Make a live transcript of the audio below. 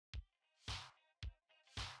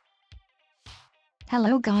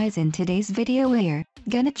Hello guys, in today's video we're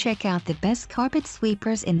gonna check out the best carpet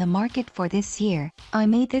sweepers in the market for this year. I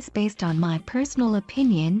made this based on my personal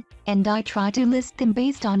opinion, and I try to list them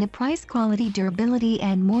based on the price, quality, durability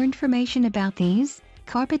and more information about these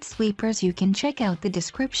carpet sweepers. You can check out the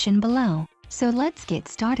description below. So let's get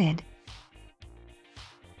started.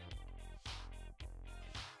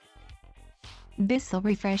 Bissell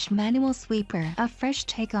Refresh Manual Sweeper, a fresh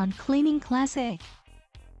take on cleaning classic.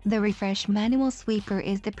 The Refresh Manual Sweeper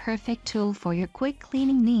is the perfect tool for your quick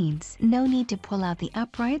cleaning needs. No need to pull out the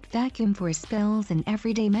upright vacuum for spills and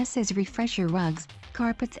everyday messes. Refresh your rugs,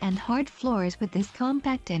 carpets and hard floors with this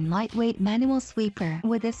compact and lightweight manual sweeper.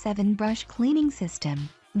 With a 7-brush cleaning system,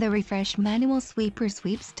 the Refresh Manual Sweeper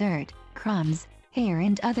sweeps dirt, crumbs, hair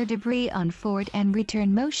and other debris on forward and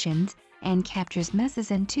return motions, and captures messes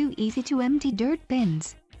in 2 easy-to-empty dirt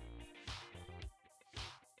bins.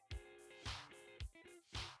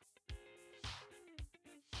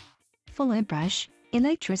 Full brush,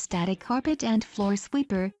 electrostatic carpet and floor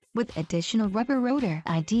sweeper, with additional rubber rotor.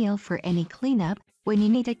 Ideal for any cleanup. When you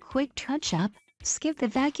need a quick touch-up, skip the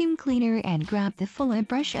vacuum cleaner and grab the full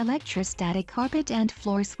brush electrostatic carpet and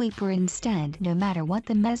floor sweeper instead. No matter what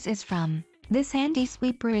the mess is from, this handy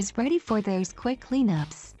sweeper is ready for those quick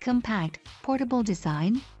cleanups. Compact, portable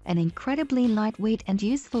design, an incredibly lightweight and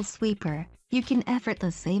useful sweeper. You can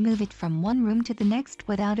effortlessly move it from one room to the next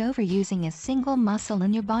without overusing a single muscle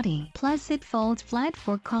in your body. Plus it folds flat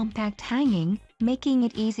for compact hanging, making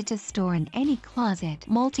it easy to store in any closet.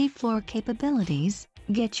 Multi-floor capabilities.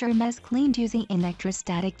 Get your mess cleaned using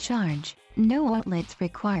electrostatic charge. No outlets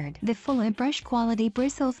required. The full brush quality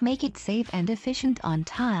bristles make it safe and efficient on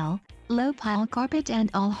tile, low pile carpet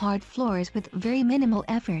and all hard floors with very minimal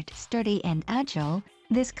effort. Sturdy and agile.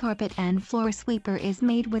 This carpet and floor sweeper is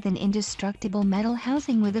made with an indestructible metal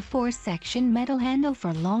housing with a 4-section metal handle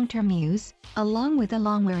for long-term use, along with a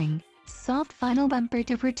long-wearing, soft vinyl bumper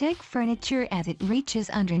to protect furniture as it reaches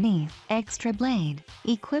underneath. Extra blade,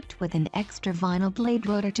 equipped with an extra vinyl blade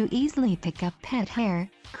rotor to easily pick up pet hair,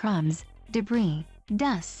 crumbs, debris,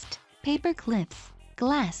 dust, paper clips,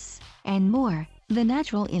 glass, and more. The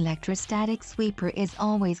natural electrostatic sweeper is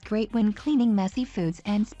always great when cleaning messy foods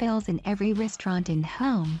and spills in every restaurant and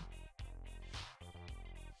home.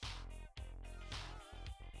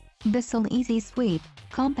 Bissell Easy Sweep,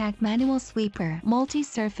 compact manual sweeper.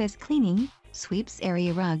 Multi-surface cleaning, sweeps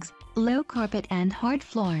area rugs, low carpet and hard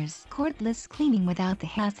floors. Cordless cleaning without the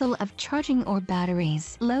hassle of charging or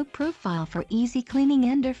batteries. Low profile for easy cleaning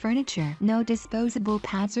under furniture. No disposable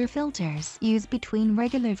pads or filters. Use between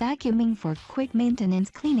regular vacuuming for quick maintenance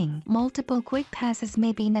cleaning. Multiple quick passes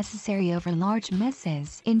may be necessary over large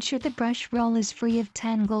messes. Ensure the brush roll is free of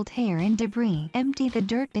tangled hair and debris. Empty the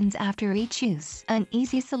dirt bins after each use. An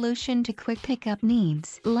easy solution to quick pickup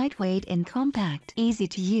needs. Lightweight and compact. Easy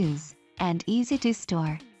to use and easy to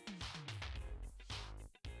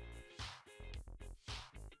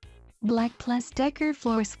store.BLACK+DECKER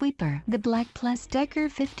Floor Sweeper. The BLACK+DECKER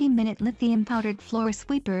 50-minute lithium powdered floor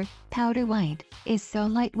sweeper, powder white, is so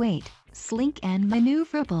lightweight, sleek and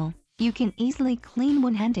maneuverable, you can easily clean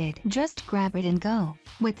one-handed. Just grab it and go.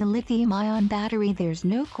 With the lithium-ion battery there's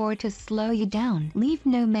no cord to slow you down. Leave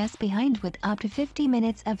no mess behind with up to 50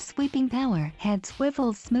 minutes of sweeping power. Head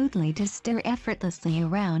swivels smoothly to steer effortlessly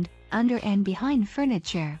around, under and behind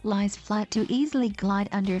furniture. Lies flat to easily glide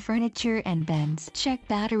under furniture and beds. Check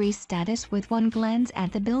battery status with one glance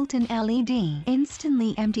at the built-in LED.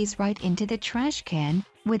 Instantly empties right into the trash can,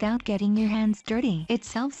 without getting your hands dirty. Its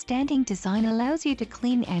self-standing design allows you to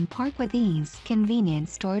clean and park with ease. Convenient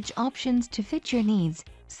storage options to fit your needs.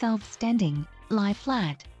 Self-standing, lie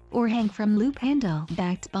flat, or hang from loop handle.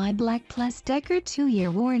 Backed by BLACK+DECKER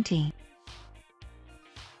 2-year warranty.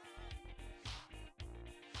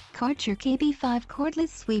 Karcher KB5 Cordless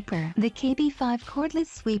Sweeper. The KB5 Cordless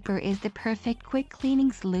Sweeper is the perfect quick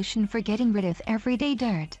cleaning solution for getting rid of everyday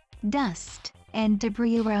dirt, dust, and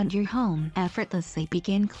debris around your home. Effortlessly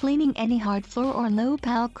begin cleaning any hard floor or low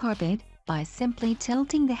pile carpet by simply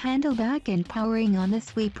tilting the handle back and powering on the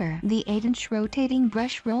sweeper. The 8-inch rotating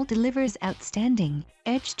brush roll delivers outstanding,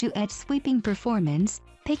 edge-to-edge sweeping performance,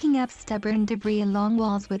 picking up stubborn debris along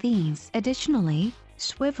walls with ease. Additionally,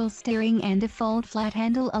 swivel steering and a fold flat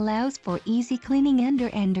handle allows for easy cleaning under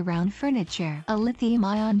and around furniture. A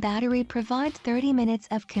lithium-ion battery provides 30 minutes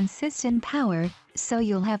of consistent power, so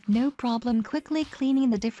you'll have no problem quickly cleaning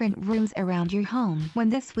the different rooms around your home. When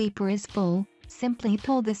the sweeper is full, simply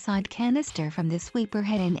pull the side canister from the sweeper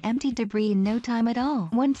head and empty debris in no time at all.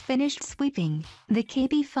 Once finished sweeping, the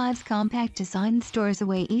KB5's compact design stores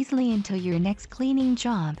away easily until your next cleaning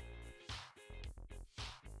job.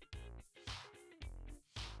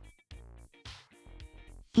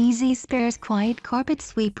 Easy Spares Quiet Carpet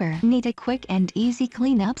Sweeper. Need a quick and easy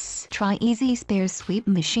cleanups? Try Easy Spares Sweep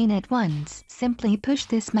Machine at once. Simply push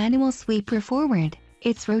this manual sweeper forward.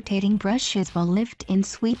 Its rotating brushes will lift and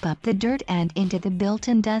sweep up the dirt and into the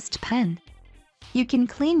built-in dustpan. You can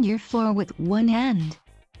clean your floor with one hand.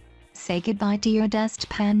 Say goodbye to your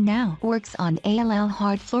dustpan now. Works on ALL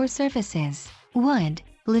hard floor surfaces, wood,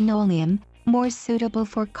 linoleum, more suitable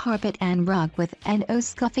for carpet and rug with no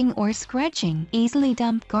scuffing or scratching. Easily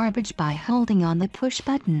dump garbage by holding on the push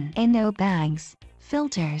button. And no bags,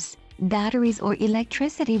 filters, batteries or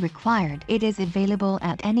electricity required. It is available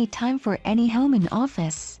at any time for any home and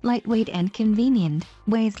office. Lightweight and convenient,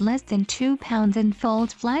 weighs less than 2 pounds and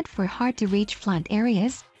folds flat for hard-to-reach flat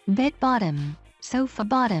areas, bed bottom, sofa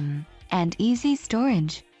bottom, and easy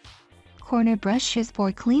storage. Corner brushes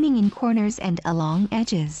for cleaning in corners and along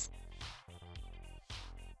edges.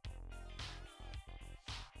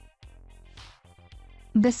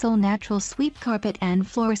 Bissell Natural Sweep Carpet and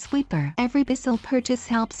Floor Sweeper. Every Bissell purchase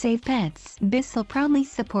helps save pets. Bissell proudly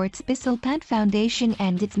supports Bissell Pet Foundation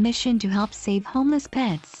and its mission to help save homeless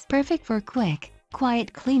pets. Perfect for quick,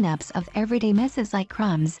 quiet cleanups of everyday messes like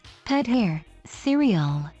crumbs, pet hair,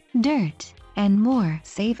 cereal, dirt, and more.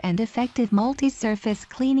 Safe and effective multi-surface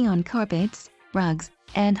cleaning on carpets, rugs,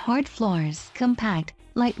 and hard floors. Compact,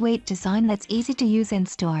 lightweight design that's easy to use and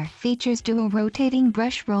store. Features dual rotating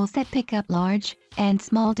brush rolls that pick up large and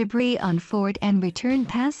small debris on forward and return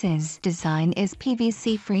passes. Design is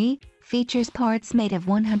PVC-free, features parts made of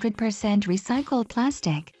 100% recycled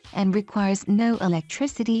plastic, and requires no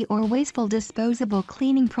electricity or wasteful disposable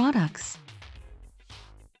cleaning products.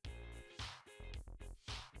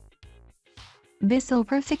 Bissell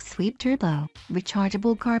Perfect Sweep Turbo,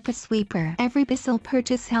 Rechargeable Carpet Sweeper. Every Bissell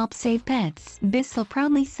purchase helps save pets. Bissell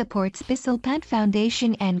proudly supports Bissell Pet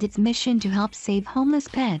Foundation and its mission to help save homeless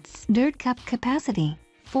pets. Dirt cup capacity,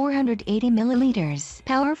 480 milliliters.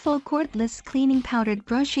 Powerful cordless cleaning powdered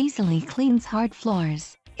brush easily cleans hard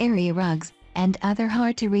floors, area rugs, and other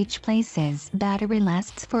hard-to-reach places. Battery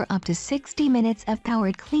lasts for up to 60 minutes of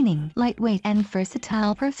powered cleaning. Lightweight and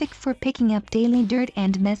versatile, perfect for picking up daily dirt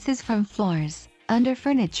and messes from floors, under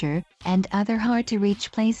furniture, and other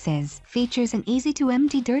hard-to-reach places. Features an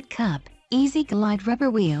easy-to-empty dirt cup, easy glide rubber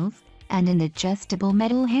wheels, and an adjustable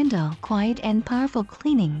metal handle. Quiet and powerful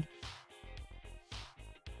cleaning.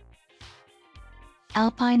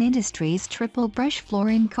 Alpine Industries Triple Brush Floor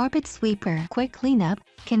and Carpet Sweeper. Quick cleanup,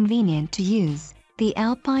 convenient to use. The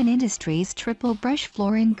Alpine Industries Triple Brush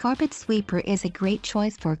Floor and Carpet Sweeper is a great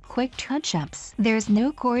choice for quick touch-ups. There's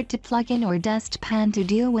no cord to plug in or dustpan to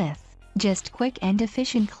deal with. Just quick and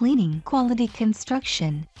efficient cleaning. Quality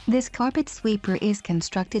construction. This carpet sweeper is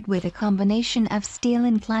constructed with a combination of steel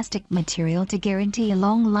and plastic material to guarantee a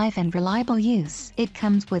long life and reliable use. It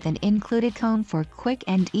comes with an included cone for quick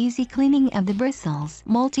and easy cleaning of the bristles.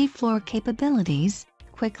 Multi-floor capabilities,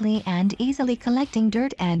 quickly and easily collecting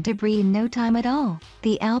dirt and debris in no time at all.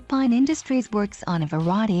 The Alpine Industries works on a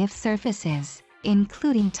variety of surfaces,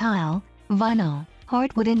 including tile, vinyl,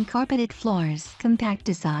 hardwood and carpeted floors. Compact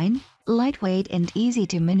design, lightweight and easy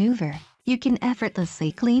to maneuver. You can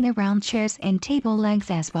effortlessly clean around chairs and table legs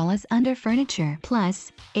as well as under furniture.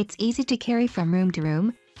 Plus, it's easy to carry from room to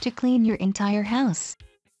room, to clean your entire house.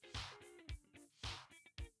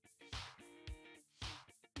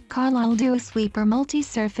 Carlisle Duo Sweeper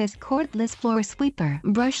Multi-Surface Cordless Floor Sweeper.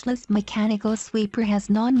 Brushless mechanical sweeper has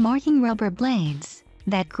non-marking rubber blades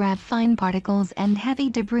that grab fine particles and heavy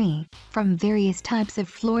debris from various types of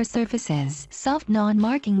floor surfaces. Soft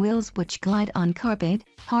non-marking wheels which glide on carpet,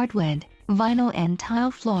 hardwood, vinyl and tile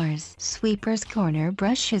floors. Sweeper's corner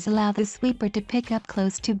brushes allow the sweeper to pick up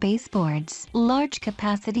close to baseboards. Large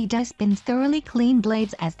capacity dustbins thoroughly clean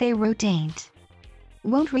blades as they rotate.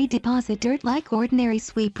 Won't redeposit dirt like ordinary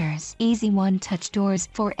sweepers. Easy one-touch doors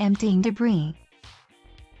for emptying debris.